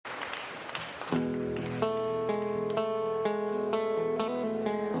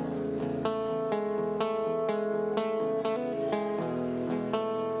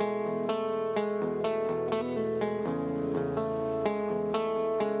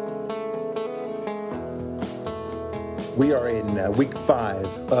We are in week 5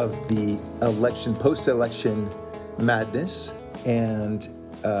 of the election, post-election madness, and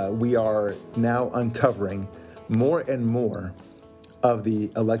we are now uncovering more and more of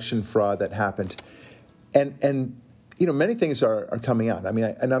the election fraud that happened. And you know, many things are coming out. I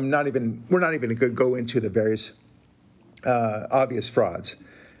mean, we're not even going to go into the various obvious frauds.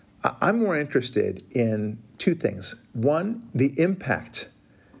 I'm more interested in two things. One, the impact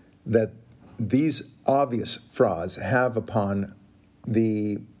that these obvious frauds have upon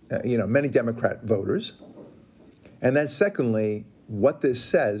the many Democrat voters, and then secondly, what this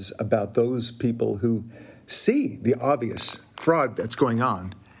says about those people who see the obvious fraud that's going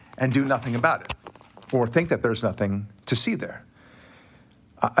on and do nothing about it, or think that there's nothing to see there.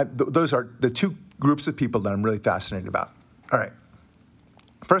 Those are the two groups of people that I'm really fascinated about. All right.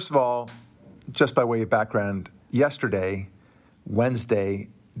 First of all, just by way of background, yesterday, Wednesday,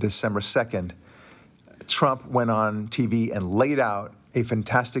 December 2nd, Trump went on TV and laid out a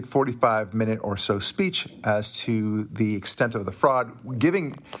fantastic 45-minute or so speech as to the extent of the fraud,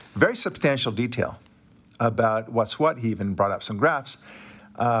 giving very substantial detail about what's what. He even brought up some graphs.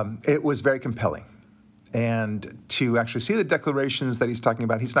 It was very compelling. And to actually see the declarations that he's talking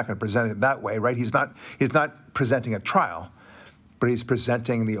about, he's not going to present it that way, right? He's not presenting a trial, but he's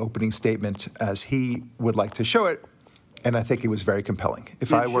presenting the opening statement as he would like to show it. And I think it was very compelling.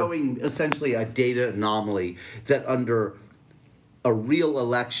 Showing essentially a data anomaly that under a real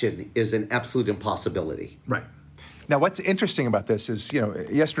election is an absolute impossibility. Right. Now, what's interesting about this is,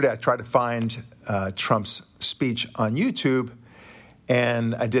 yesterday I tried to find Trump's speech on YouTube,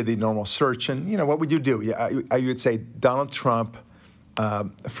 and I did the normal search. And, what would you do? You would say Donald Trump,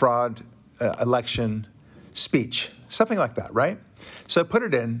 fraud, election, speech, something like that, right? So I put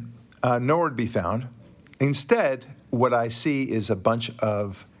it in, nowhere to be found. Instead, what I see is a bunch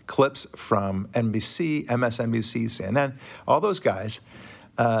of clips from NBC, MSNBC, CNN, all those guys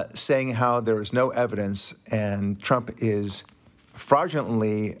saying how there is no evidence and Trump is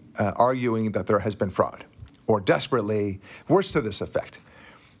fraudulently arguing that there has been fraud, or desperately, words to this effect.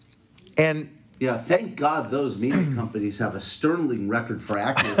 And yeah, thank God those media companies have a sterling record for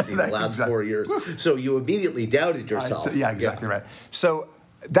accuracy in the last 4 years. So you immediatly douded yourself. Yeah, exactly right. So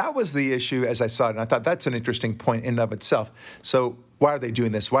that was the issue as I saw it, and I thought that's an interesting point in and of itself. So why are they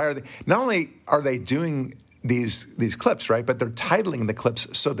doing this? Not only are they doing these clips, right, but they're titling the clips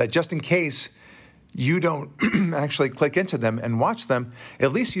so that just in case you don't actually click into them and watch them,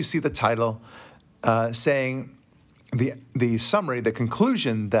 at least you see the title saying the summary, the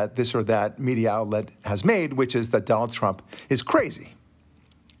conclusion that this or that media outlet has made, which is that Donald Trump is crazy.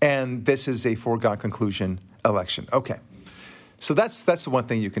 And this is a foregone conclusion election. Okay. So that's the one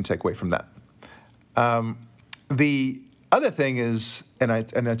thing you can take away from that. The other thing is, and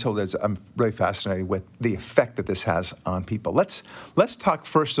I told you I'm really fascinated with the effect that this has on people. Let's talk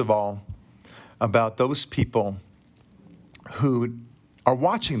first of all about those people who are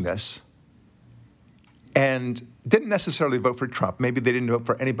watching this and didn't necessarily vote for Trump. Maybe they didn't vote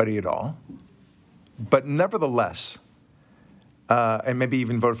for anybody at all, but nevertheless, and maybe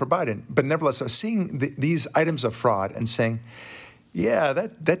even voted for Biden, but nevertheless are seeing these items of fraud and saying, yeah,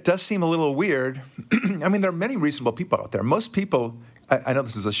 that does seem a little weird. I mean, there are many reasonable people out there. Most people, I know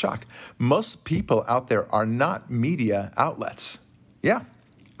this is a shock, most people out there are not media outlets. Yeah,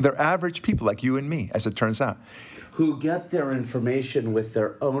 they're average people like you and me, as it turns out. Who get their information with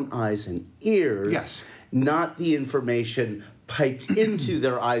their own eyes and ears, yes, not the information piped into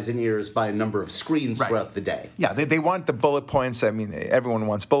their eyes and ears by a number of screens right throughout the day. Yeah, they want the bullet points. I mean, everyone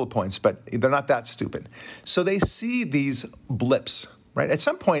wants bullet points, but they're not that stupid. So they see these blips, right? At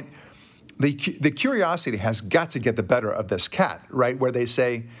some point, the curiosity has got to get the better of this cat, right? Where they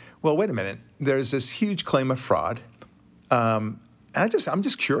say, well, wait a minute, there's this huge claim of fraud. I'm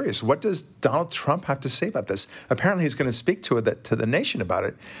just curious, what does Donald Trump have to say about this? Apparently he's going to speak to the nation about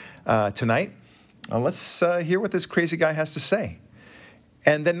it tonight. Let's hear what this crazy guy has to say.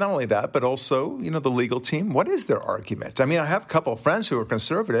 And then not only that, but also, the legal team. What is their argument? I mean, I have a couple of friends who are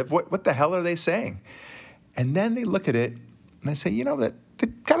conservative. What the hell are they saying? And then they look at it and they say, that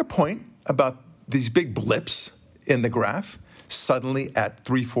they've got a point about these big blips in the graph. Suddenly at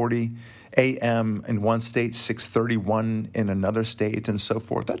 3:40 a.m. in one state, 6:31 in another state, and so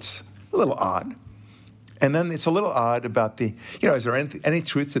forth. That's a little odd. And then it's a little odd about is there any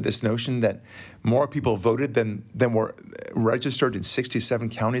truth to this notion that more people voted than were registered in 67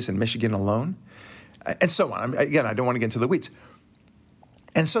 counties in Michigan alone? And so on. Again, I don't want to get into the weeds.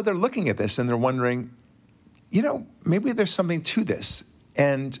 And so they're looking at this and they're wondering, maybe there's something to this.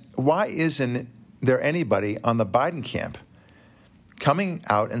 And why isn't there anybody on the Biden camp coming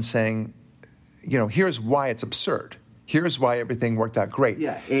out and saying, here's why it's absurd. Here's why everything worked out great.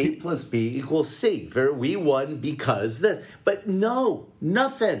 Yeah, A plus B equals C. We won because that. But no,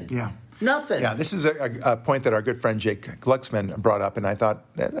 nothing. Yeah. Nothing. Yeah, this is a point that our good friend Jake Glucksman brought up, and I thought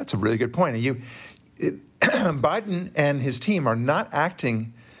that's a really good point. And Biden and his team are not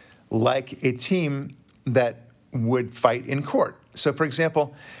acting like a team that would fight in court. So, for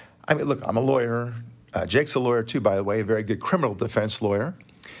example, I mean, look, I'm a lawyer. Jake's a lawyer too, by the way, a very good criminal defense lawyer.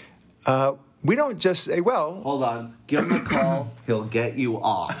 We don't just say, well... Hold on. Give him a call. He'll get you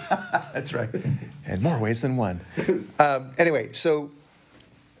off. That's right. In more ways than one. Anyway, so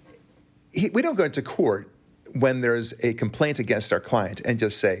we don't go into court when there's a complaint against our client and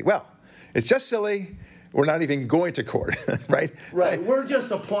just say, well, it's just silly. We're not even going to court, right? Right. We're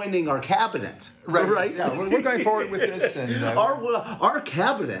just appointing our cabinet. Right? Yeah, we're going forward with this. And our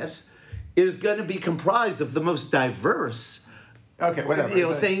cabinet is going to be comprised of the most diverse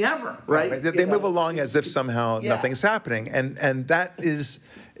thing ever, right? They move along as if somehow nothing's happening. And that is,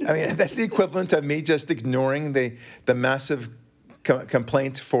 I mean, that's the equivalent of me just ignoring the massive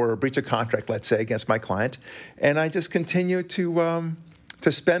complaint for a breach of contract, let's say, against my client. And I just continue to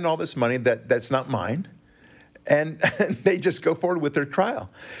spend all this money that's not mine. And they just go forward with their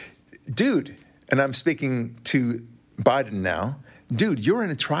trial. Dude, and I'm speaking to Biden now, dude, you're in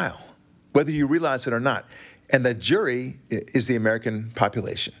a trial, whether you realize it or not. And the jury is the American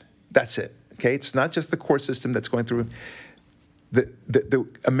population. That's it. Okay, it's not just the court system that's going through. The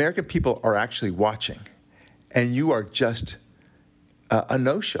American people are actually watching, and you are just a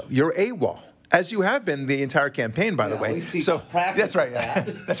no-show. You're AWOL, as you have been the entire campaign, by the way. So that's right.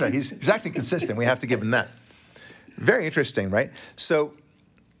 That's right. He's acting consistent. We have to give him that. Very interesting, right? So,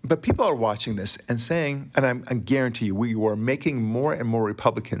 but people are watching this and saying, and I guarantee you, we are making more and more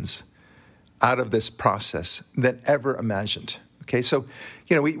Republicans out of this process than ever imagined. Okay, so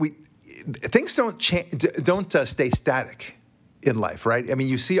we things don't stay static in life, right? I mean,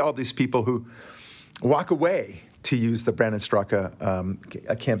 you see all these people who walk away, to use the Brandon Straka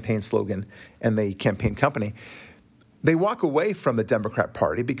a campaign slogan and the campaign company. They walk away from the Democrat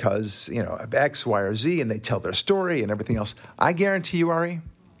Party because of X, Y, or Z, and they tell their story and everything else. I guarantee you, Ari,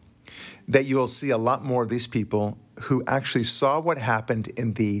 that you will see a lot more of these people who actually saw what happened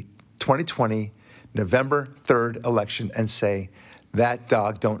in the 2020 November 3rd election and say, that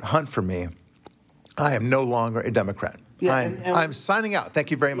dog don't hunt for me. I am no longer a Democrat. Yeah, I'm signing out. Thank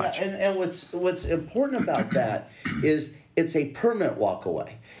you very much. And what's important about that is it's a permanent walk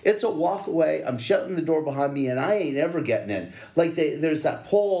away. It's a walk away. I'm shutting the door behind me, and I ain't ever getting in. Like there's that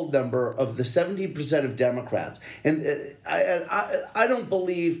poll number of the 70% of Democrats, and I don't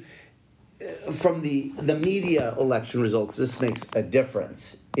believe from the media election results this makes a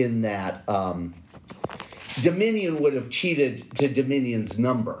difference in that Dominion would have cheated to Dominion's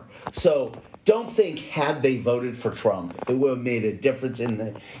number. So don't think had they voted for Trump, it would have made a difference in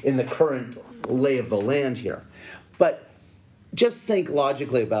the current lay of the land here. But just think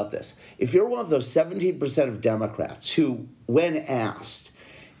logically about this. If you're one of those 17% of Democrats who, when asked,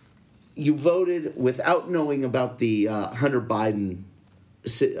 you voted without knowing about the Hunter Biden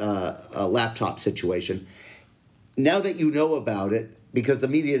laptop situation, now that you know about it, because the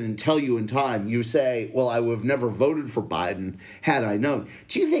media didn't tell you in time, you say, well, I would have never voted for Biden had I known.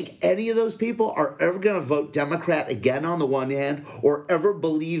 Do you think any of those people are ever going to vote Democrat again on the one hand or ever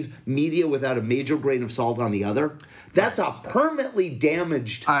believe media without a major grain of salt on the other? That's a permanently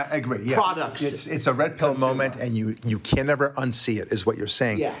damaged I agree. Yeah. product. It's a red pill moment, and you can never unsee it, is what you're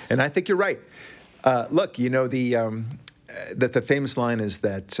saying. Yes. And I think you're right. Look, the famous line is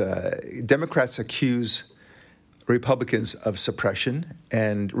that Democrats accuse Republicans of suppression,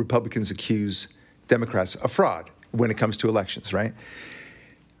 and Republicans accuse Democrats of fraud when it comes to elections, right?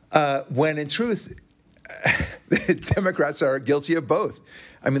 When in truth, Democrats are guilty of both.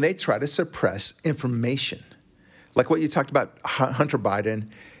 I mean, they try to suppress information, like what you talked about Hunter Biden,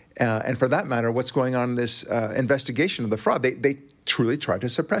 and for that matter, what's going on in this investigation of the fraud. They truly try to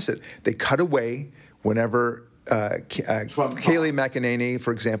suppress it. They cut away whenever Kayleigh McEnany,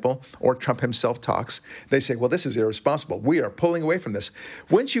 for example, or Trump himself talks. They say, well, this is irresponsible. We are pulling away from this.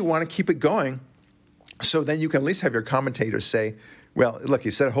 Wouldn't you want to keep it going so then you can at least have your commentators say, well, look,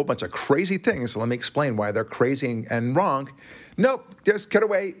 he said a whole bunch of crazy things, so let me explain why they're crazy and wrong. Nope, just cut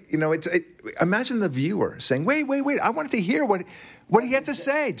away. Imagine the viewer saying, wait, I wanted to hear what he had to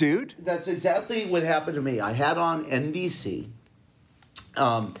say, dude. That's exactly what happened to me. I had on NBC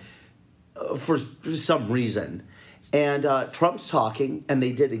for some reason, And Trump's talking, and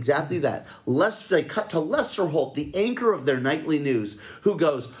they did exactly that. They cut to Lester Holt, the anchor of their nightly news, who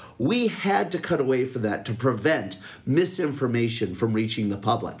goes, "We had to cut away from that to prevent misinformation from reaching the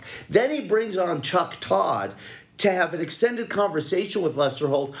public." Then he brings on Chuck Todd to have an extended conversation with Lester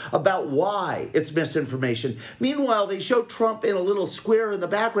Holt about why it's misinformation. Meanwhile, they show Trump in a little square in the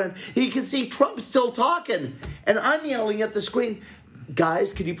background. You can see Trump still talking, and I'm yelling at the screen,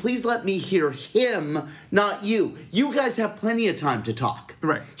 "Guys, could you please let me hear him, not you? You guys have plenty of time to talk."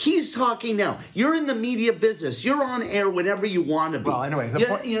 Right. He's talking now. You're in the media business. You're on air whenever you want to be. Well, anyway,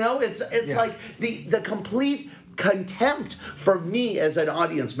 it's like the complete contempt for me as an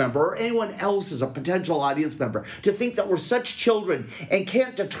audience member or anyone else as a potential audience member to think that we're such children and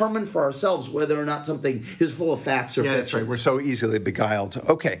can't determine for ourselves whether or not something is full of facts or fiction. That's right. We're so easily beguiled.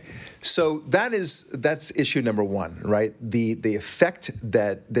 Okay, so that's issue number one, right? The effect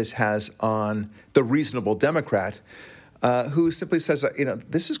that this has on the reasonable Democrat who simply says,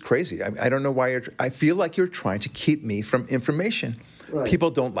 this is crazy. I don't know why I feel like you're trying to keep me from information. Right.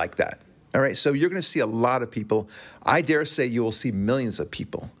 People don't like that. All right, so you're going to see a lot of people. I dare say you will see millions of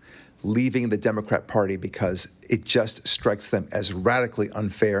people leaving the Democrat Party because it just strikes them as radically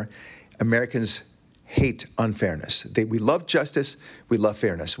unfair. Americans hate unfairness. We love justice. We love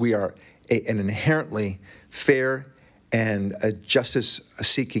fairness. We are an inherently fair and a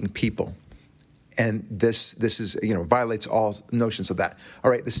justice-seeking people. And this is, violates all notions of that.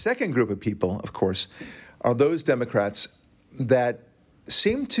 All right, the second group of people, of course, are those Democrats that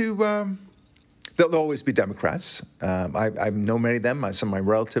seem to, they'll always be Democrats. I know many of them. Some of my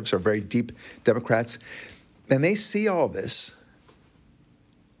relatives are very deep Democrats. And they see all this,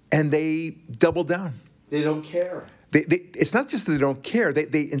 and they double down. They don't care. It's not just that they don't care.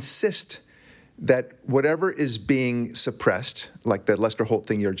 They insist that whatever is being suppressed, like the Lester Holt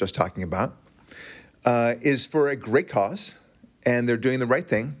thing you're just talking about, is for a great cause, and they're doing the right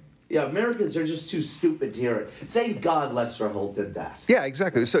thing. Yeah, Americans are just too stupid to hear it. Thank God Lester Holt did that. Yeah,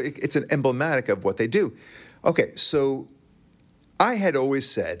 exactly. So it's an emblematic of what they do. Okay, so I had always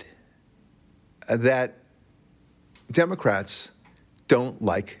said that Democrats don't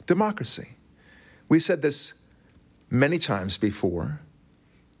like democracy. We said this many times before,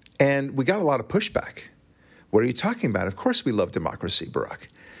 and we got a lot of pushback. What are you talking about? Of course we love democracy, Barack.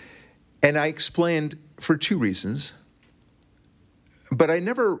 And I explained for two reasons, but I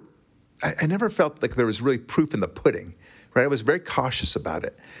never felt like there was really proof in the pudding, right? I was very cautious about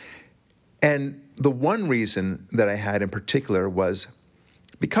it. And the one reason that I had in particular was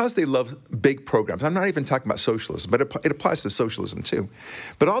because they love big programs. I'm not even talking about socialism, but it applies to socialism too.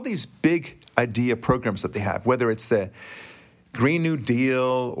 But all these big idea programs that they have, whether it's the Green New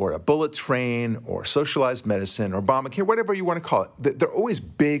Deal or a bullet train or socialized medicine or Obamacare, whatever you want to call it, they're always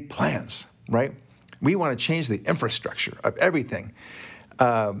big plans, right? We want to change the infrastructure of everything.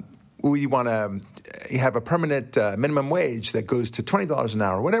 We want to have a permanent minimum wage that goes to $20 an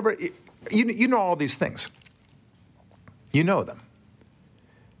hour, whatever. You know all these things. You know them.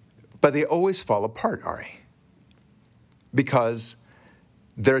 But they always fall apart, Ari. Because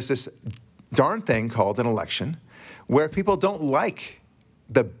there's this darn thing called an election where people don't like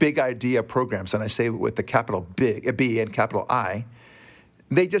the big idea programs, and I say with the capital big, B and capital I,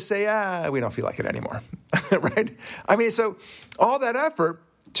 they just say, we don't feel like it anymore, right? I mean, so all that effort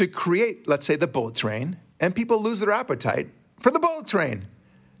to create, let's say, the bullet train, and people lose their appetite for the bullet train.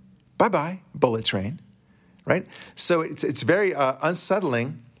 Bye-bye, bullet train, right? So it's very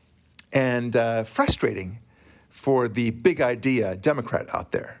unsettling and frustrating for the big idea Democrat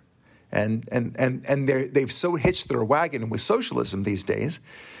out there. And they've so hitched their wagon with socialism these days.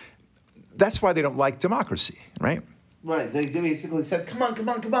 That's why they don't like democracy, right? Right. They basically said, come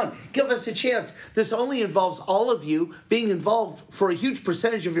on, give us a chance. This only involves all of you being involved for a huge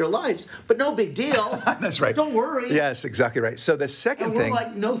percentage of your lives, but no big deal. That's right. Don't worry. Yes, exactly right. So the second thing... we're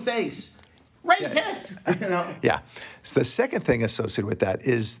like, no thanks. Racist! Yeah. Yeah. So the second thing associated with that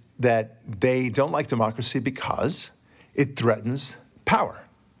is that they don't like democracy because it threatens power,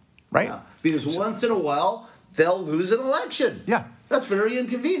 right? Yeah. Because once in a while, they'll lose an election. Yeah. That's very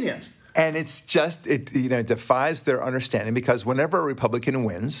inconvenient. And it's just, it defies their understanding because whenever a Republican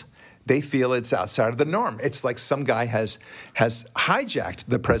wins, they feel it's outside of the norm. It's like some guy has hijacked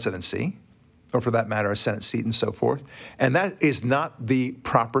the presidency, or for that matter, a Senate seat and so forth. And that is not the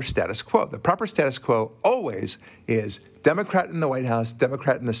proper status quo. The proper status quo always is Democrat in the White House,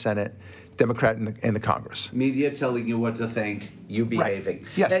 Democrat in the Senate, Democrat in the Congress. Media telling you what to think, you behaving.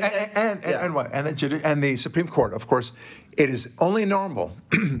 Right. Yes, and what? And the Supreme Court, of course, it is only normal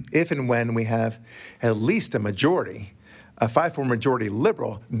if and when we have at least a majority a 5-4 majority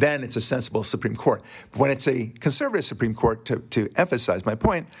liberal, then it's a sensible Supreme Court. But when it's a conservative Supreme Court, to emphasize my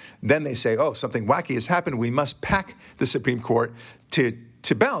point, then they say, oh, something wacky has happened. We must pack the Supreme Court to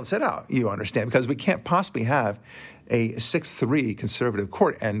balance it out, you understand, because we can't possibly have a 6-3 conservative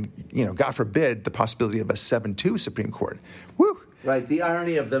court and, God forbid, the possibility of a 7-2 Supreme Court. Woo! Right, the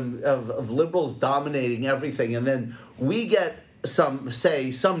irony of them of liberals dominating everything, and then we get some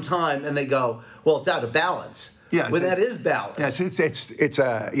time, and they go, well, it's out of balance. Yeah, that is balance. Yeah, it's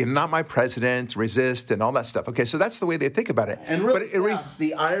not my president, resist, and all that stuff. Okay, so that's the way they think about it. And really,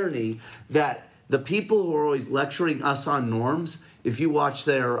 the irony that the people who are always lecturing us on norms, if you watch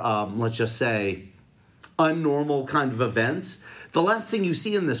their, let's just say, unnormal kind of events, the last thing you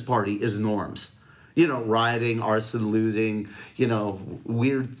see in this party is norms. Rioting, arson, looting,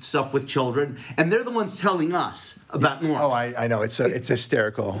 weird stuff with children. And they're the ones telling us about norms. Oh, I know. It's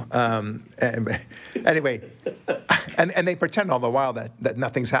hysterical. Anyway, and they pretend all the while that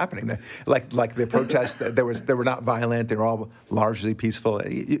nothing's happening. Like the protests, they were not violent. They were all largely peaceful.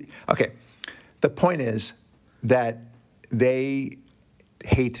 Okay. The point is that they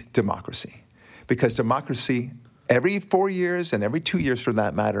hate democracy because democracy, every 4 years and every 2 years for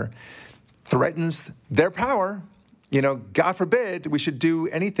that matter, threatens their power. God forbid we should do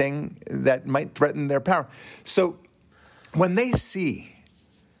anything that might threaten their power. So when they see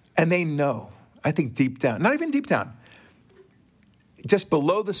and they know, I think deep down, not even deep down, just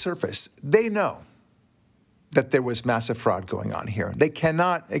below the surface, they know that there was massive fraud going on here. They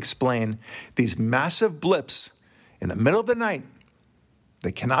cannot explain these massive blips in the middle of the night.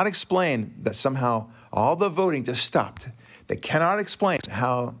 They cannot explain that somehow all the voting just stopped. They cannot explain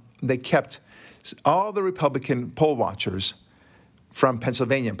how they kept all the Republican poll watchers from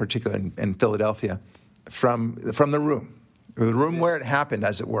Pennsylvania, in particular, in Philadelphia, from the room where it happened,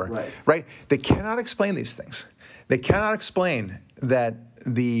 as it were. Right? They cannot explain these things. They cannot explain that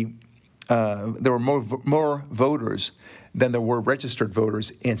there were more voters than there were registered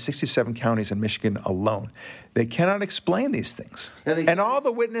voters in 67 counties in Michigan alone. They cannot explain these things. And all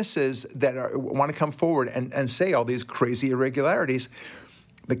the witnesses that want to come forward and say all these crazy irregularities,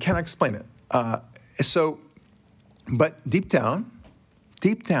 they cannot explain it. But deep down,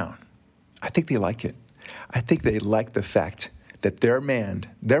 I think they like it. I think they like the fact that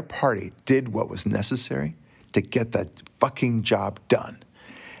their party did what was necessary to get that fucking job done.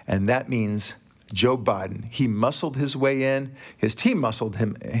 And that means Joe Biden, he muscled his way in, his team muscled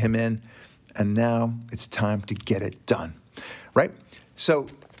him in, and now it's time to get it done, right? So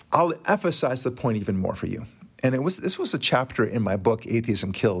I'll emphasize the point even more for you. And this was a chapter in my book,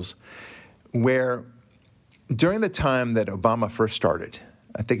 Atheism Kills, where during the time that Obama first started,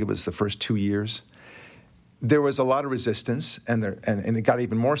 I think it was the first 2 years, there was a lot of resistance, and it got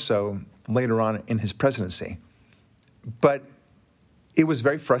even more so later on in his presidency. But it was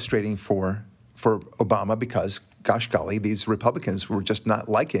very frustrating for Obama because, gosh golly, these Republicans were just not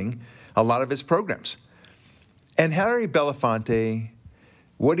liking a lot of his programs. And Harry Belafonte,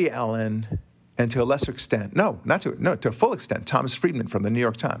 Woody Allen, and to a lesser extent, to a full extent, Thomas Friedman from the New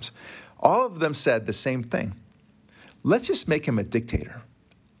York Times, all of them said the same thing. Let's just make him a dictator.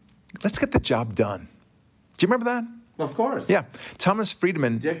 Let's get the job done. Do you remember that? Of course. Yeah. Thomas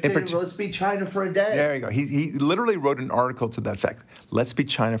Friedman. Dictator, let's be China for a day. There you go. He literally wrote an article to that effect. Let's be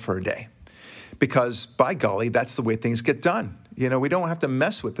China for a day. Because, by golly, that's the way things get done. We don't have to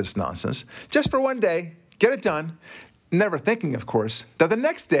mess with this nonsense. Just for one day, get it done. Never thinking, of course, that the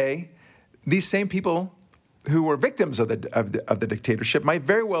next day, these same people who were victims of the dictatorship might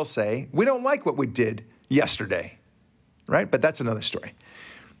very well say, we don't like what we did yesterday, right? But that's another story.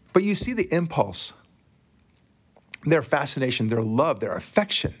 But you see the impulse, their fascination, their love, their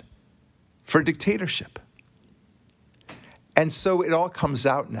affection for dictatorship. And so it all comes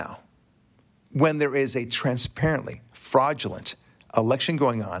out now when there is a transparently fraudulent election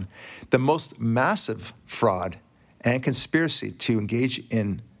going on, the most massive fraud and conspiracy to engage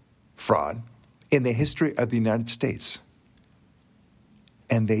in fraud in the history of the United States.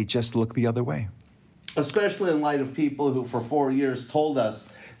 And they just look the other way. Especially in light of people who for 4 years told us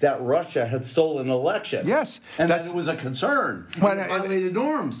that Russia had stolen an election. Yes. And that it was a concern. Well, it violated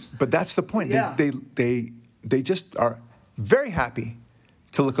norms. But that's the point. Yeah. They just are very happy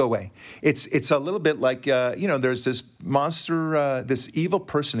to look away. It's a little bit like, there's this monster, this evil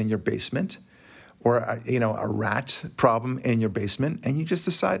person in your basement, or, a rat problem in your basement, and you just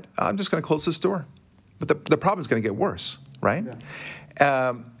decide, I'm just going to close this door. But the problem is going to get worse, right?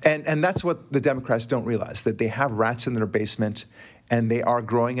 Yeah. And that's what the Democrats don't realize, that they have rats in their basement, and they are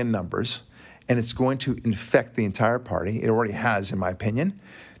growing in numbers, and it's going to infect the entire party. It already has, in my opinion.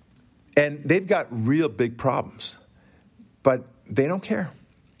 And they've got real big problems. But they don't care,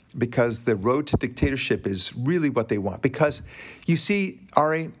 because the road to dictatorship is really what they want. Because you see,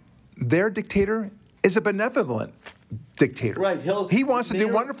 Ari, their dictator is a benevolent dictator. Right. He wants to do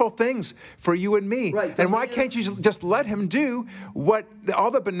wonderful things for you and me. Right. And why can't you just let him do all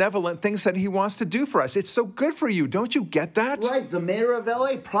the benevolent things that he wants to do for us? It's so good for you. Don't you get that? Right. The mayor of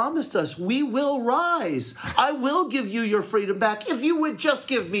LA promised us, we will rise. I will give you your freedom back if you would just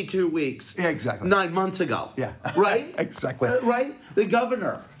give me 2 weeks. Yeah, exactly. 9 months ago. Yeah. Right? Exactly. Right? The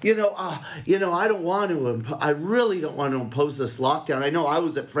governor, I don't want to, I really don't want to impose this lockdown. I know I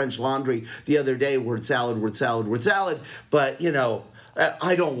was at French Laundry the other day, word salad, but,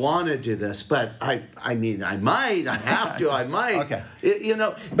 I don't want to do this, but I might, I have to, I might. Okay.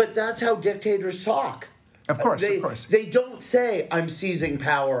 But that's how dictators talk. Of course, of course. They don't say, I'm seizing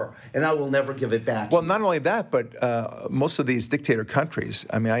power and I will never give it back. Well, not only that, but most of these dictator countries,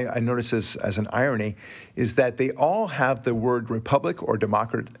 I notice this as an irony, is that they all have the word republic or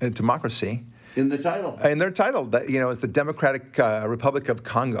democracy in the title. In their title, that is the Democratic Republic of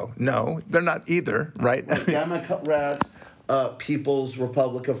Congo. No, they're not either, right? Democrats. People's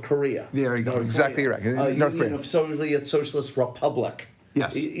Republic of Korea. There you go. North Exactly Korea. right. North Korea. Of Soviet Socialist Republic.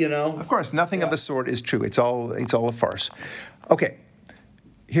 Yes. Of course, nothing of the sort is true. It's all a farce. Okay.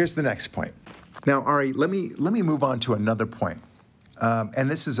 Here's the next point. Now, Ari, let me move on to another point, and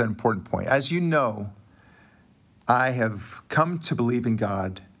this is an important point. As you know, I have come to believe in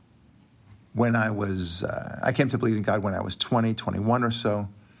God when I came to believe in God when I was 20, 21 or so,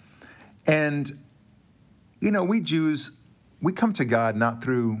 and we Jews, we come to God not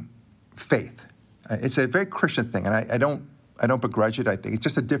through faith. It's a very Christian thing, and I don't begrudge it. I think it's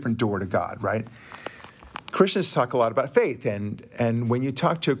just a different door to God, right? Christians talk a lot about faith, and when you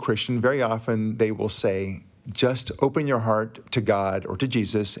talk to a Christian, very often they will say, just open your heart to God or to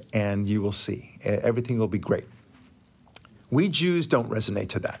Jesus, and you will see. Everything will be great. We Jews don't resonate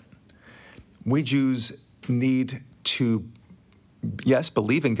to that. We Jews need to, yes,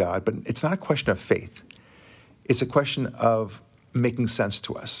 believe in God, but it's not a question of faith. It's a question of making sense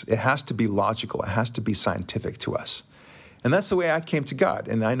to us. It has to be logical. It has to be scientific to us. And that's the way I came to God.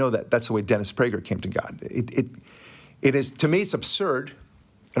 And I know that that's the way Dennis Prager came to God. It is, to me, it's absurd.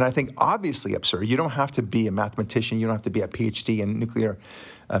 And I think obviously absurd. You don't have to be a mathematician. You don't have to be a PhD in nuclear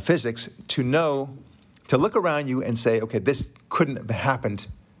physics to look around you and say, okay, this couldn't have happened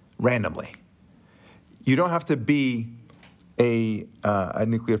randomly. You don't have to be a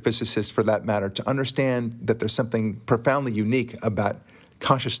nuclear physicist, for that matter, to understand that there's something profoundly unique about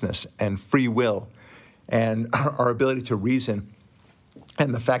consciousness and free will and our ability to reason,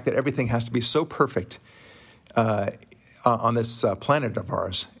 and the fact that everything has to be so perfect on this planet of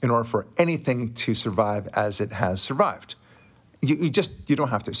ours in order for anything to survive as it has survived. You don't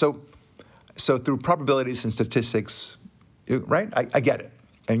have to. So through probabilities and statistics, right? I get it,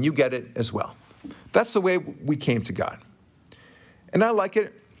 and you get it as well. That's the way we came to God. And I like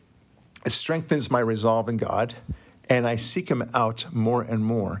it. It strengthens my resolve in God, and I seek him out more and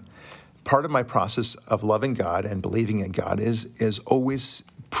more. Part of my process of loving God and believing in God is always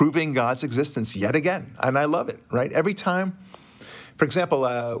proving God's existence yet again, and I love it, right? Every time, for example,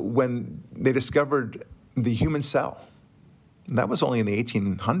 when they discovered the human cell, that was only in the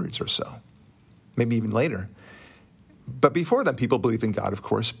 1800s or so, maybe even later. But before then, people believed in God, of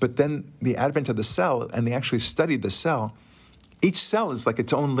course, but then the advent of the cell, and they actually studied the cell. Each cell is like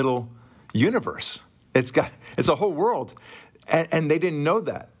its own little universe. It's a whole world. And they didn't know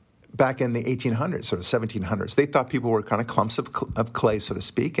that back in the 1800s or 1700s. They thought people were kind of clumps of clay, so to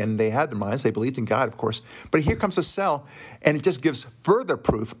speak, and they had their minds. They believed in God, of course. But here comes a cell, and it just gives further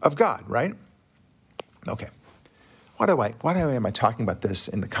proof of God, right? Okay. Why am I talking about this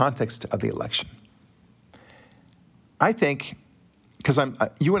in the context of the election? I think, because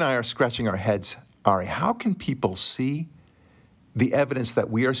you and I are scratching our heads, Ari, how can people see the evidence that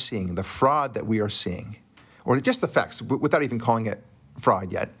we are seeing, the fraud that we are seeing, or just the facts, without even calling it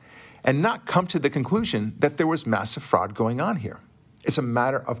fraud yet, and not come to the conclusion that there was massive fraud going on here? It's a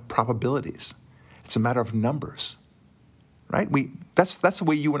matter of probabilities. It's a matter of numbers, right? That's the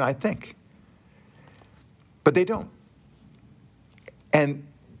way you and I think. But they don't. And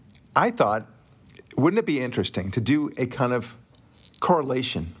I thought, wouldn't it be interesting to do a kind of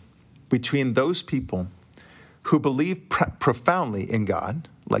correlation between those people who believe profoundly in God,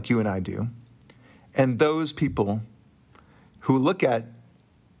 like you and I do, and those people who look at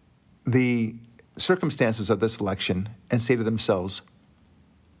the circumstances of this election and say to themselves,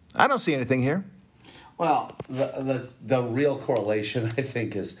 I don't see anything here. Well, the real correlation, I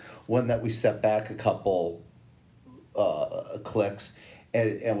think, is one that we step back a couple clicks,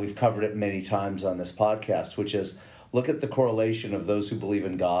 and we've covered it many times on this podcast, which is, look at the correlation of those who believe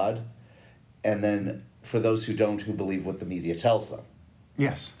in God, and then for those who don't, who believe what the media tells them.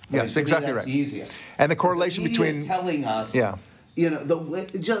 Yes, I mean, yes, to me, exactly that's right. the easiest. And the correlation The media between is telling us, yeah. you know, the way,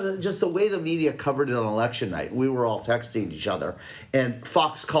 just the way the media covered it on election night. We were all texting each other, and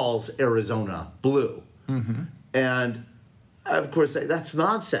Fox calls Arizona blue, and of course that's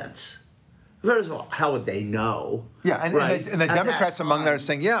nonsense. First of all, how would they know? Yeah, and, right? and the Democrats among there are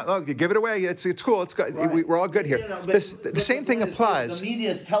saying, yeah, look, give it away. It's cool. It's good. Right. We're all good here. You know, The same thing applies. The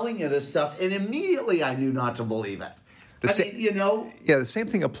media is telling you this stuff, and immediately I knew not to believe it. You know? Yeah, the same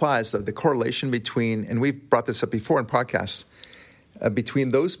thing applies, though. The correlation between, and we've brought this up before in podcasts,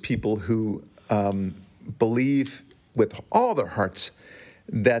 between those people who believe with all their hearts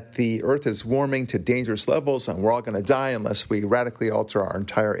that the earth is warming to dangerous levels and we're all going to die unless we radically alter our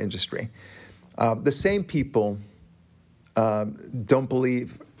entire industry. The same people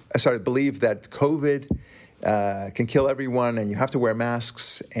believe that COVID can kill everyone and you have to wear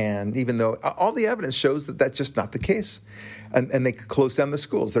masks. And even though all the evidence shows that that's just not the case, and they close down the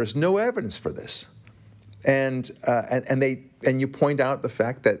schools, there's no evidence for this. And you point out the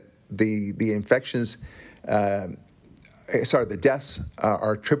fact that the infections, the deaths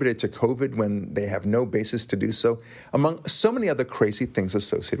are attributed to COVID when they have no basis to do so, among so many other crazy things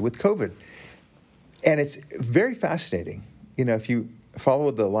associated with COVID. And it's very fascinating, you know, if you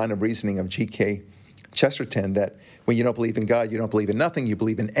follow the line of reasoning of G.K. Chesterton, that when you don't believe in God, you don't believe in nothing, you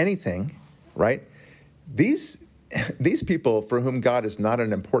believe in anything, right? These people for whom God is not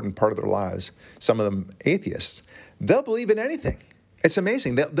an important part of their lives, some of them atheists, they'll believe in anything. It's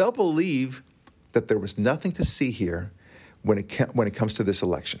amazing. They'll believe that there was nothing to see here when it comes to this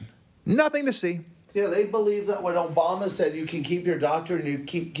election. Nothing to see. Yeah, they believe that when Obama said you can keep your doctor and you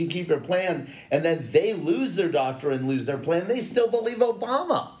can keep your plan, and then they lose their doctor and lose their plan, they still believe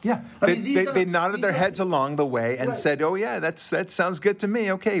Obama. Yeah, they nodded their heads along the way and said, "Oh yeah, that sounds good to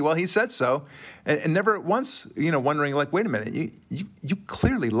me." Okay, well he said so, and never once, you know, wondering like, wait a minute, you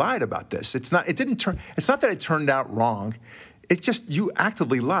clearly lied about this. It's not that it turned out wrong. It's just you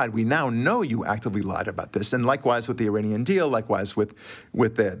actively lied. We now know you actively lied about this, and likewise with the Iranian deal, likewise with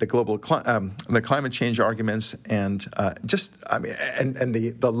the global the climate change arguments, and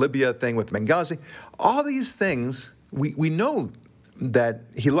the Libya thing with Benghazi. All these things we know that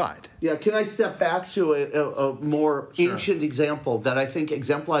he lied. Yeah, can I step back to a more ancient example that I think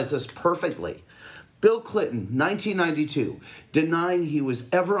exemplifies this perfectly? Bill Clinton, 1992, denying he was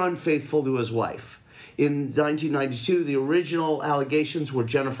ever unfaithful to his wife. In 1992, the original allegations were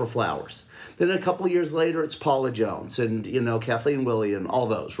Jennifer Flowers. Then a couple of years later, it's Paula Jones and, you know, Kathleen Willey and all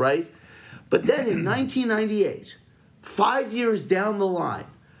those, right? But then in 1998, 5 years down the line,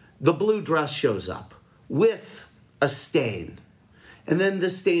 the blue dress shows up with a stain. And then the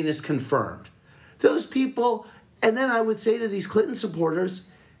stain is confirmed. Those people, and then I would say to these Clinton supporters,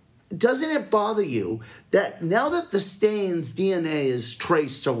 doesn't it bother you that now that the stain's DNA is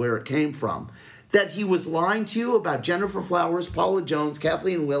traced to where it came from, that he was lying to you about Jennifer Flowers, Paula Jones,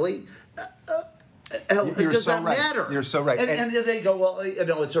 Kathleen Willey? Does that matter? You're so right. And they go, well, you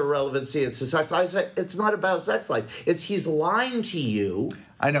know, it's irrelevancy. It's a sex life. I say, it's not about sex life. It's he's lying to you.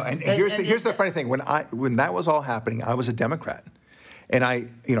 I know. And here's the funny thing. When that was all happening, I was a Democrat. And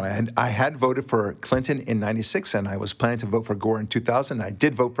I had voted for Clinton in 96, and I was planning to vote for Gore in 2000. I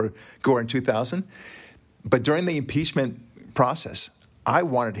did vote for Gore in 2000. But during the impeachment process, I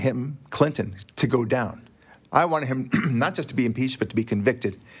wanted Clinton, to go down. I wanted him not just to be impeached, but to be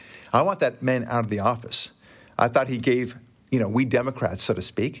convicted. I want that man out of the office. I thought he gave, we Democrats, so to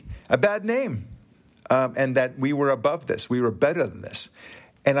speak, a bad name, and that we were above this. We were better than this.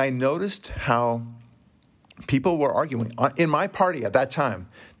 And I noticed how people were arguing. In my party at that time,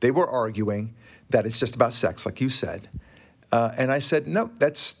 they were arguing that it's just about sex, like you said. And I said, no,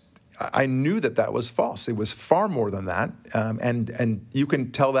 I knew that was false. It was far more than that. And you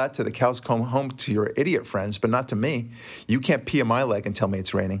can tell that to the cows come home to your idiot friends, but not to me. You can't pee on my leg and tell me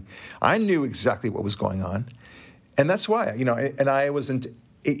it's raining. I knew exactly what was going on. And that's why, and I was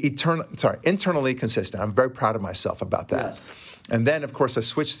internally consistent. I'm very proud of myself about that. Yes. And then, of course, I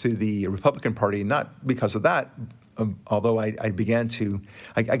switched to the Republican Party, not because of that, although I began to,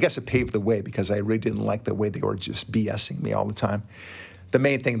 I guess it paved the way because I really didn't like the way they were just BSing me all the time. The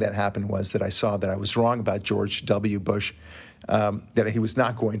main thing that happened was that I saw that I was wrong about George W. Bush, that he was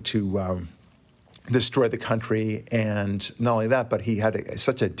not going to destroy the country. And not only that, but he had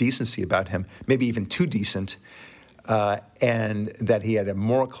such a decency about him, maybe even too decent, and that he had a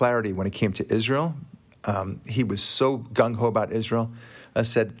moral clarity when it came to Israel. He was so gung-ho about Israel. I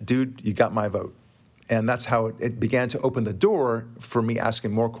said, dude, you got my vote. And that's how it began to open the door for me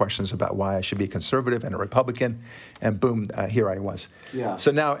asking more questions about why I should be a conservative and a Republican. And boom, here I was. Yeah.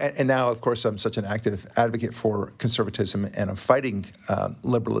 So now, of course, I'm such an active advocate for conservatism, and I'm fighting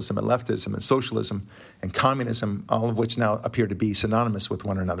liberalism and leftism and socialism and communism, all of which now appear to be synonymous with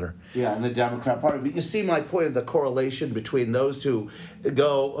one another. Yeah, and the Democrat Party. But you see my point of the correlation between those who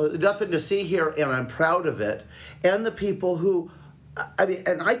go, nothing to see here, and I'm proud of it, and the people who, I mean,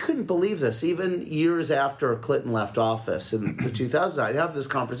 and I couldn't believe this, even years after Clinton left office in the 2000s, I'd have this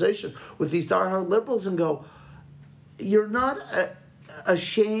conversation with these diehard liberals and go, you're not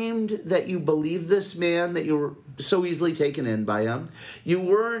ashamed that you believe this man, that you were so easily taken in by him. You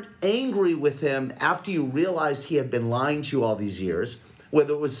weren't angry with him after you realized he had been lying to you all these years,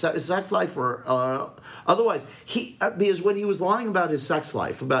 whether it was sex life or otherwise. Because when he was lying about his sex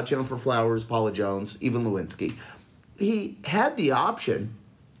life, about Jennifer Flowers, Paula Jones, even Lewinsky, he had the option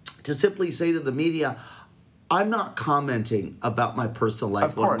to simply say to the media, I'm not commenting about my personal life.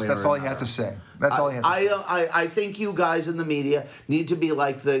 Of course, that's all he had to say. That's all he had to say. I think you guys in the media need to be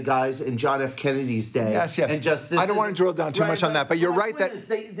like the guys in John F. Kennedy's day. Yes. And just, I don't want to drill down too much on that, but you're right that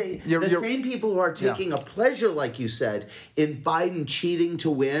the same people who are taking a pleasure, like you said, in Biden cheating to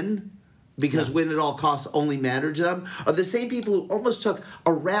win, because win at all costs only mattered to them, are the same people who almost took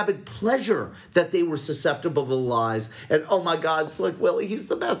a rabid pleasure that they were susceptible to lies. And, oh, my God, Slick Willie, he's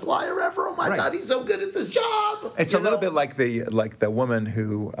the best liar ever. Oh, my God, he's so good at this job. It's a little bit like the woman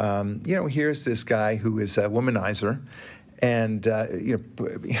who, here's this guy who is a womanizer. And,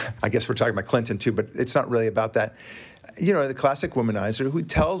 I guess we're talking about Clinton, too, but it's not really about that. The classic womanizer who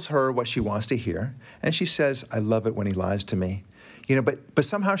tells her what she wants to hear. And she says, I love it when he lies to me. But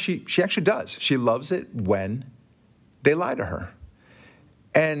somehow she actually does. She loves it when they lie to her.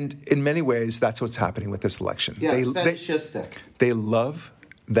 And in many ways, that's what's happening with this election. Yeah, it's fetishistic. They love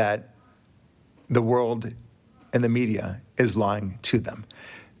that the world and the media is lying to them.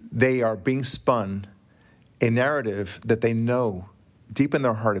 They are being spun a narrative that they know deep in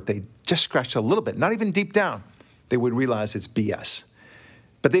their heart, if they just scratched a little bit, not even deep down, they would realize it's BS.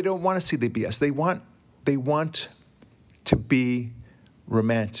 But they don't want to see the BS. They want to be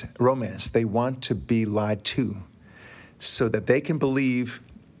romance. They want to be lied to so that they can believe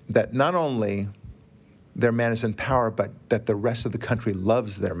that not only their man is in power, but that the rest of the country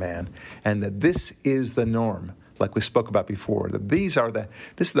loves their man, and that this is the norm, like we spoke about before. That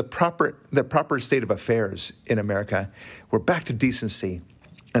this is the proper state of affairs in America. We're back to decency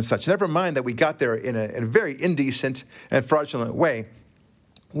and such. Never mind that we got there in a very indecent and fraudulent way.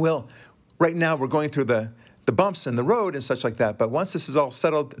 Well, right now we're going through the bumps in the road and such like that. But once this is all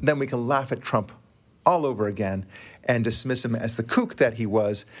settled, then we can laugh at Trump all over again and dismiss him as the kook that he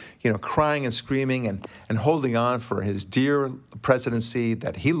was, crying and screaming and holding on for his dear presidency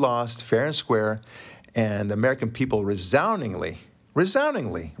that he lost fair and square. And the American people resoundingly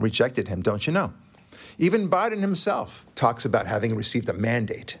rejected him, don't you know? Even Biden himself talks about having received a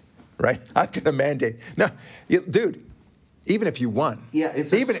mandate, right? I've got a mandate. No, dude. Even if you won,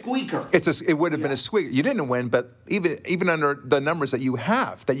 it's a squeaker. It would have been a squeaker. You didn't win, but even under the numbers that you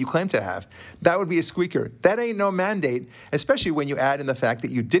claim to have, that would be a squeaker. That ain't no mandate, especially when you add in the fact that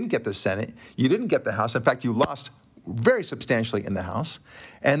you didn't get the Senate, you didn't get the House. In fact, you lost very substantially in the House,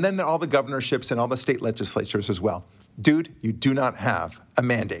 and then all the governorships and all the state legislatures as well. Dude, you do not have a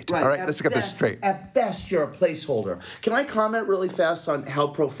mandate. Right. All right, let's get this straight. At best, you're a placeholder. Can I comment really fast on how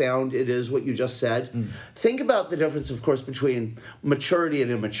profound it is what you just said? Think about the difference, of course, between maturity and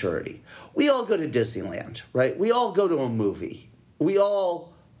immaturity. We all go to Disneyland, right? We all go to a movie. We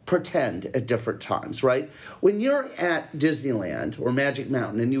all pretend at different times, right? When you're at Disneyland or Magic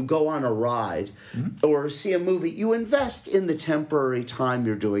Mountain and you go on a ride or see a movie, you invest in the temporary time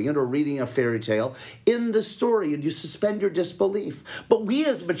you're doing it or reading a fairy tale in the story, and you suspend your disbelief. But we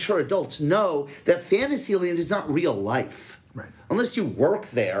as mature adults know that Fantasyland is not real life. Right. Unless you work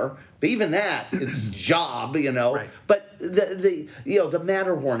there, but even that, it's a job, Right. But the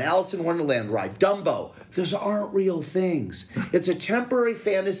Matterhorn, Alice in Wonderland ride, Dumbo, those aren't real things. It's a temporary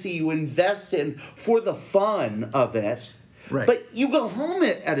fantasy you invest in for the fun of it. Right. But you go home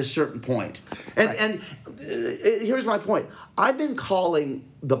at a certain point. And here's my point. I've been calling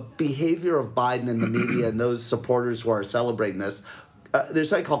the behavior of Biden and the media and those supporters who are celebrating this, there's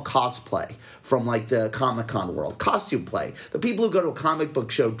something called cosplay from like the Comic-Con world, costume play. The people who go to a comic book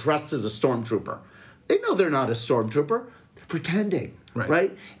show dressed as a stormtrooper, they know they're not a stormtrooper. They're pretending,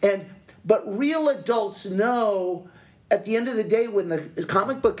 right? But real adults know at the end of the day when the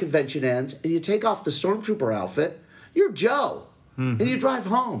comic book convention ends and you take off the stormtrooper outfit, you're Joe. And you drive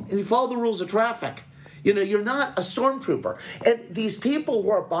home and you follow the rules of traffic. You know, you're not a stormtrooper. And these people who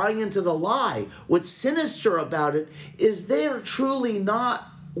are buying into the lie, what's sinister about it is they're truly not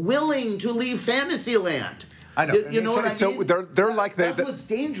willing to leave Fantasyland. I know. You know what I mean? So they're like that's what's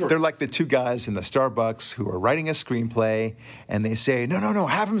dangerous. They're like the two guys in the Starbucks who are writing a screenplay, and they say, no,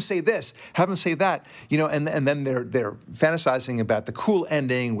 have him say this, have him say that, you know, and then they're fantasizing about the cool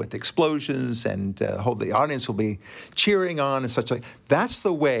ending with explosions, and the audience will be cheering on and such like. That's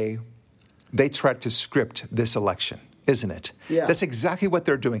the way they tried to script this election, isn't it? Yeah. That's exactly what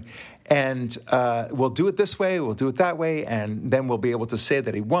they're doing. And we'll do it this way, we'll do it that way, and then we'll be able to say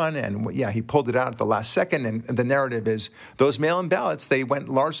that he won. And yeah, he pulled it out at the last second. And the narrative is those mail-in ballots, they went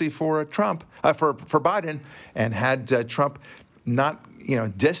largely for Trump, for Biden, and had Trump not,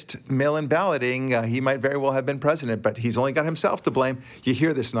 dissed mail-in balloting, he might very well have been president, but he's only got himself to blame. You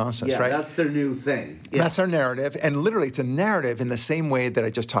hear this nonsense, right? Yeah, that's their new thing. Yeah. That's our narrative, and literally it's a narrative in the same way that I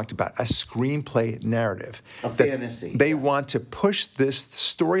just talked about, a screenplay narrative. A fantasy. They want to push this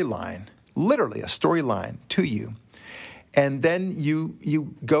storyline, literally a storyline, to you. And then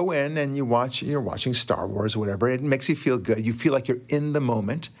you go in and you're watching Star Wars or whatever. It makes you feel good. You feel like you're in the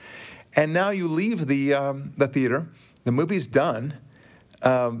moment. And now you leave the theater. The movie's done.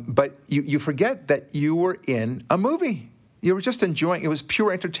 But you forget that you were in a movie. You were just enjoying. It was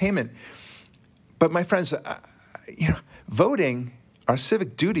pure entertainment. But my friends, voting, our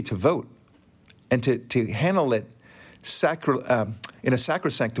civic duty to vote and to handle it in a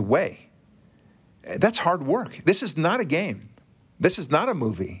sacrosanct way, that's hard work. This is not a game. This is not a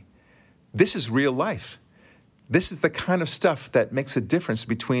movie. This is real life. This is the kind of stuff that makes a difference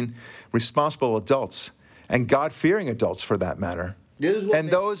between responsible adults and God-fearing adults, for that matter, and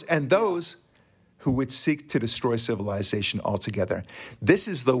those who would seek to destroy civilization altogether. This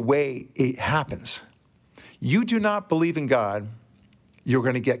is the way it happens. You do not believe in God, you're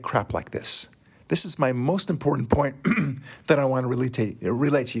going to get crap like this. This is my most important point that I want to relate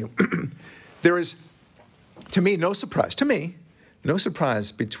to you. There is, to me, no surprise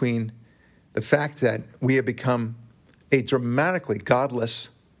between the fact that we have become a dramatically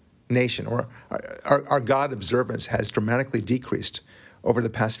godless nation, or our God observance has dramatically decreased over the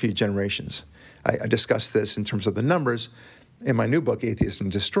past few generations. I discussed this in terms of the numbers in my new book, Atheism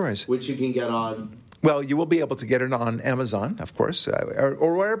Destroys. Which you can get on. Well, you will be able to get it on Amazon, of course,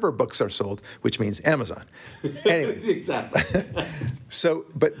 or wherever books are sold, which means Amazon. Anyway, exactly. So,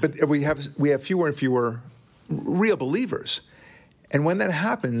 but we have fewer and fewer real believers, and when that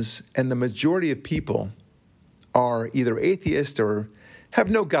happens, and the majority of people are either atheist or have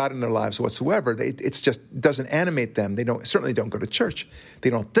no God in their lives whatsoever, it's just doesn't animate them. They certainly don't go to church. They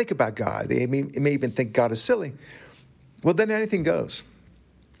don't think about God. They may even think God is silly. Well, then anything goes.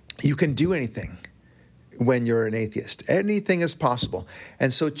 You can do anything when you're an atheist. Anything is possible.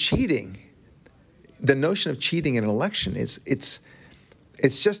 And so cheating, the notion of cheating in an election, it's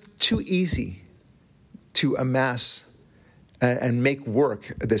just too easy to amass and make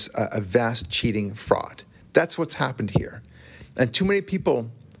work this a vast cheating fraud. That's what's happened here. And too many people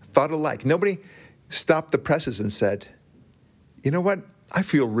thought alike. Nobody stopped the presses and said, you know what, I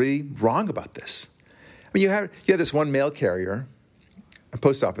feel really wrong about this. I mean, you had this one mail carrier, a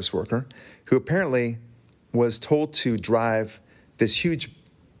post office worker, who apparently was told to drive this huge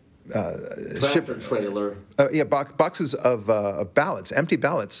trailer. Boxes of ballots, empty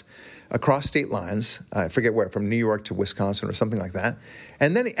ballots, across state lines. I forget where, from New York to Wisconsin or something like that.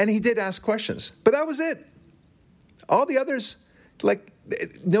 And he did ask questions, but that was it. All the others,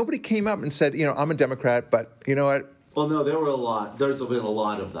 nobody came up and said, I'm a Democrat, but you know what? Well, no, there were a lot. There's been a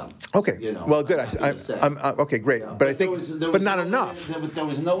lot of them. Okay. Well, good. I'm okay, great. Yeah, but I think, but not enough. There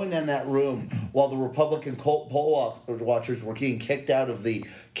was no one in that room while the Republican poll watchers were getting kicked out of the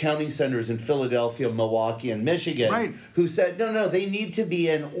counting centers in Philadelphia, Milwaukee, and Michigan, right, who said, no, they need to be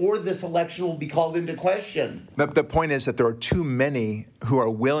in, or this election will be called into question. The point is that there are too many who are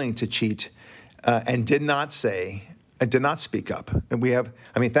willing to cheat and did not speak up.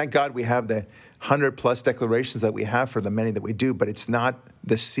 And thank God we have the 100+ declarations that we have for the many that we do, but it's not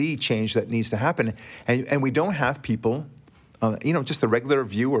the sea change that needs to happen. And we don't have people, just the regular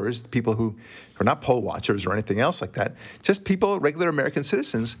viewers, people who are not poll watchers or anything else like that, just people, regular American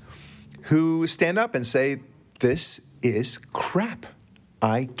citizens, who stand up and say, this is crap.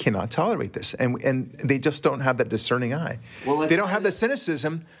 I cannot tolerate this. And they just don't have that discerning eye. They don't have the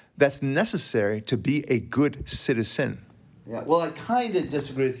cynicism that's necessary to be a good citizen. Yeah, well, I kind of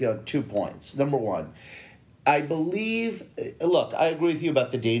disagree with you on 2 points. Number one, I agree with you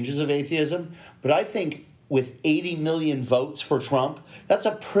about the dangers of atheism, but I think with 80 million votes for Trump, that's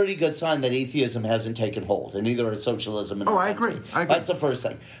a pretty good sign that atheism hasn't taken hold, and neither has socialism in our country. I agree. That's the first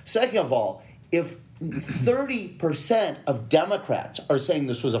thing. Second of all, if 30% of Democrats are saying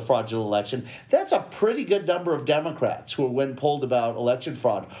this was a fraudulent election, that's a pretty good number of Democrats who, when polled about election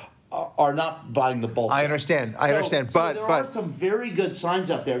fraud, are not buying the bullshit. I understand. But there are some very good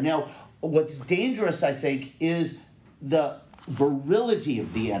signs out there. Now, what's dangerous, I think, is the virility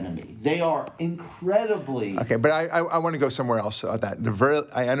of the enemy. They are incredibly... Okay, but I want to go somewhere else on that.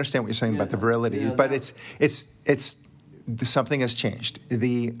 I understand what you're saying about the virility, but it's something has changed.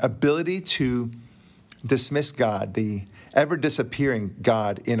 The ability to dismiss God, the ever-disappearing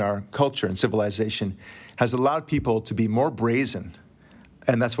God in our culture and civilization, has allowed people to be more brazen,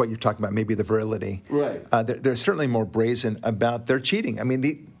 and that's what you're talking about, maybe the virility. Right. They're certainly more brazen about their cheating. I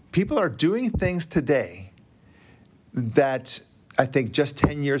mean, people are doing things today that I think just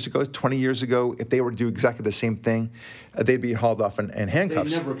 10 years ago, 20 years ago, if they were to do exactly the same thing, they'd be hauled off in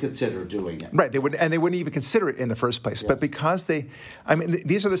handcuffs. They never consider doing it. Right, they wouldn't even consider it in the first place. Yes. But because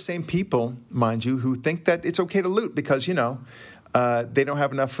these are the same people, mind you, who think that it's okay to loot because, they don't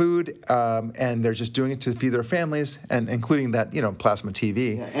have enough food and they're just doing it to feed their families, and including that, plasma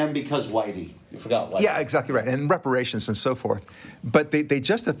TV. Yeah, and because Whitey. You forgot Whitey. Yeah, exactly right. And reparations and so forth. But they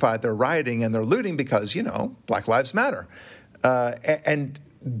justify their rioting and their looting because, Black Lives Matter. And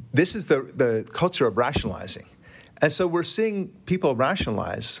this is the culture of rationalizing. And so we're seeing people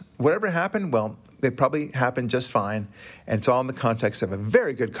rationalize. Whatever happened, well, it probably happened just fine. And it's all in the context of a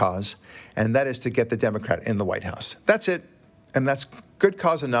very good cause, and that is to get the Democrat in the White House. That's it. And that's good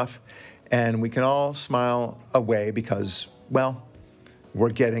cause enough. And we can all smile away because, well, we're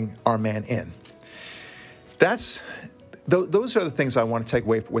getting our man in. Those are the things I want to take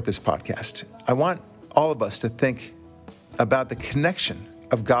away with this podcast. I want all of us to think about the connection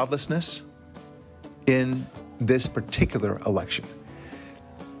of godlessness in this particular election.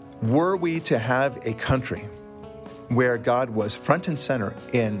 Were we to have a country where God was front and center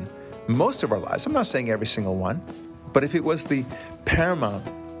in most of our lives, I'm not saying every single one, but if it was the paramount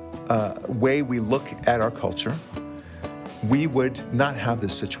way we look at our culture, we would not have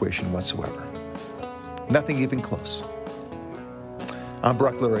this situation whatsoever. Nothing even close. I'm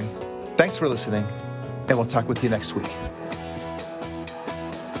Barak Lurie. Thanks for listening, and we'll talk with you next week.